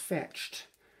far-fetched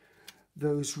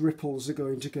those ripples are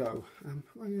going to go.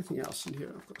 Anything else in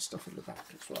here? I've got stuff in the back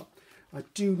as well. I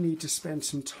do need to spend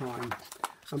some time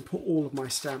and put all of my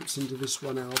stamps into this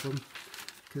one album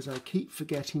because I keep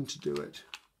forgetting to do it.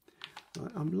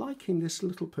 Right, I'm liking this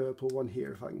little purple one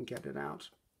here if I can get it out.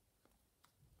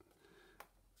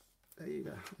 There you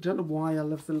go. I don't know why I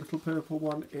love the little purple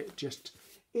one.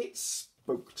 It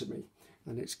spoke to me.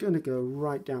 And it's going to go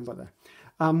right down by there.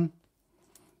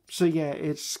 So yeah,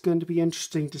 it's going to be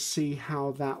interesting to see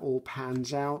how that all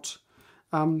pans out.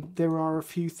 There are a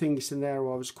few things in there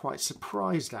I was quite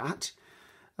surprised at.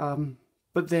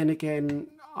 But then again,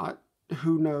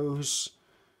 who knows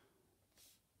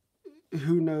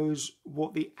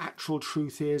what the actual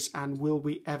truth is, and will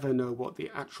we ever know what the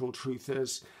actual truth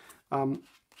is?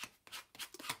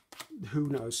 Who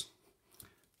knows?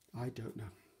 I don't know.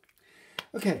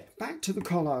 Okay, back to the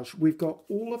collage. We've got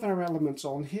all of our elements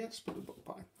on here. Let's put the book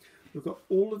by. We've got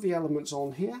all of the elements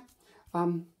on here.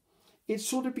 It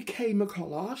sort of became a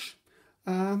collage.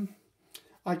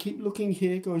 I keep looking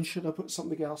here, going, should I put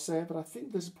something else there? But I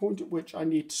think there's a point at which I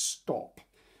need to stop.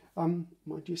 Mind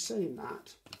you saying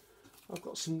that, I've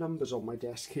got some numbers on my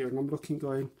desk here, and I'm looking,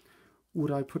 going,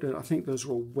 would I put it? I think those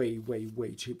are all way, way,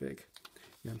 way too big.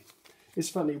 Yeah, it's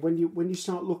funny when you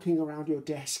start looking around your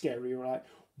desk area, you're like,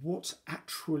 what's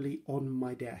actually on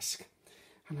my desk?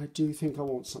 And I do think I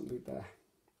want something there.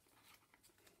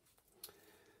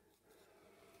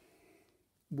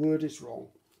 Word is wrong.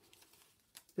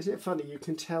 Isn't it funny? You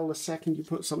can tell the second you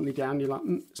put something down, you're like,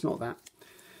 it's not that.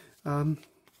 I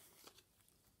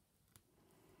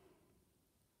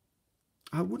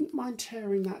wouldn't mind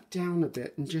tearing that down a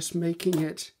bit and just making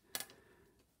it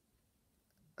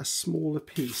a smaller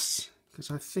piece, because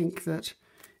I think that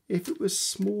if it was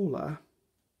smaller,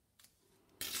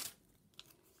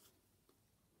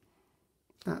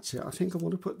 that's it. I think I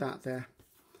want to put that there.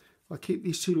 I'll keep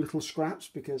these two little scraps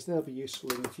because they'll be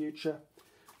useful in the future.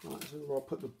 Right, so I'll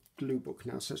put the glue book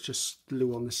now, so let's just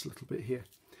glue on this little bit here.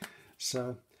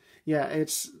 So yeah,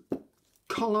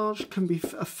 collage can be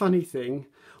a funny thing.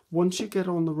 Once you get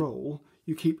on the roll,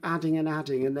 you keep adding and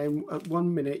adding, and then at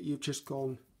 1 minute you've just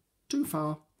gone too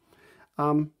far,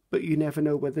 but you never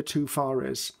know where the too far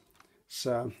is.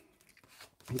 So,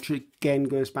 which again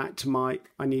goes back to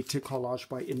I need to collage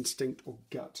by instinct or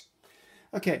gut.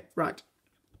 Okay, right,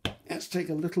 let's take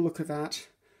a little look at that.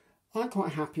 I'm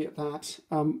quite happy at that.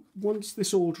 Once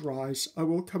this all dries, I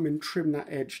will come and trim that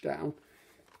edge down.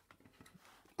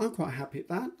 I'm quite happy at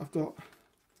that. I've got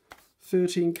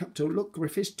 13 cup. Don't look,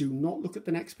 Griffiths, do not look at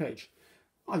the next page.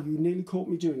 Oh, you nearly caught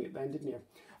me doing it then, didn't you?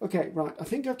 Okay, right, I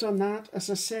think I've done that. As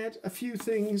I said, a few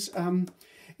things.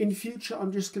 In future,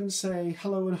 I'm just going to say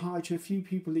hello and hi to a few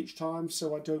people each time,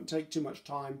 so I don't take too much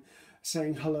time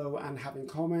saying hello and having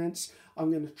comments.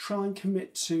 I'm going to try and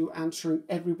commit to answering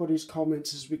everybody's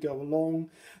comments as we go along.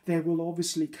 There will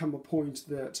obviously come a point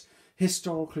that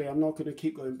historically I'm not going to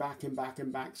keep going back and back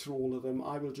and back through all of them.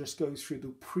 I will just go through the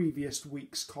previous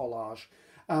week's collage.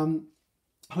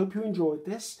 Hope you enjoyed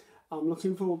this. I'm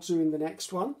looking forward to doing the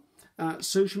next one.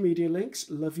 Social media links,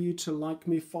 love you to like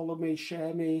me, follow me,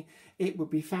 share me. It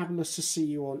would be fabulous to see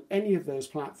you on any of those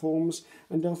platforms.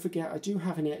 And don't forget, I do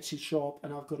have an Etsy shop,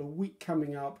 and I've got a week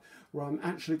coming up where I'm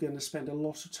actually going to spend a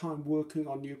lot of time working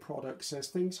on new products. There's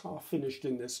things half finished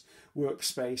in this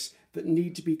workspace that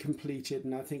need to be completed,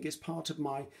 and I think it's part of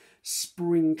my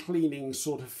spring cleaning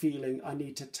sort of feeling. I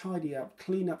need to tidy up,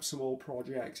 clean up some old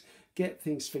projects, get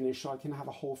things finished so I can have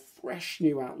a whole fresh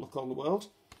new outlook on the world.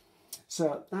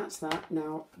 So that's that.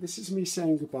 Now, this is me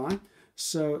saying goodbye.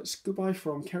 So it's goodbye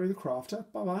from Ceri the Crafter.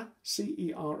 Bye-bye.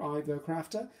 Ceri the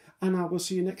Crafter. And I will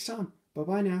see you next time.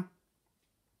 Bye-bye now.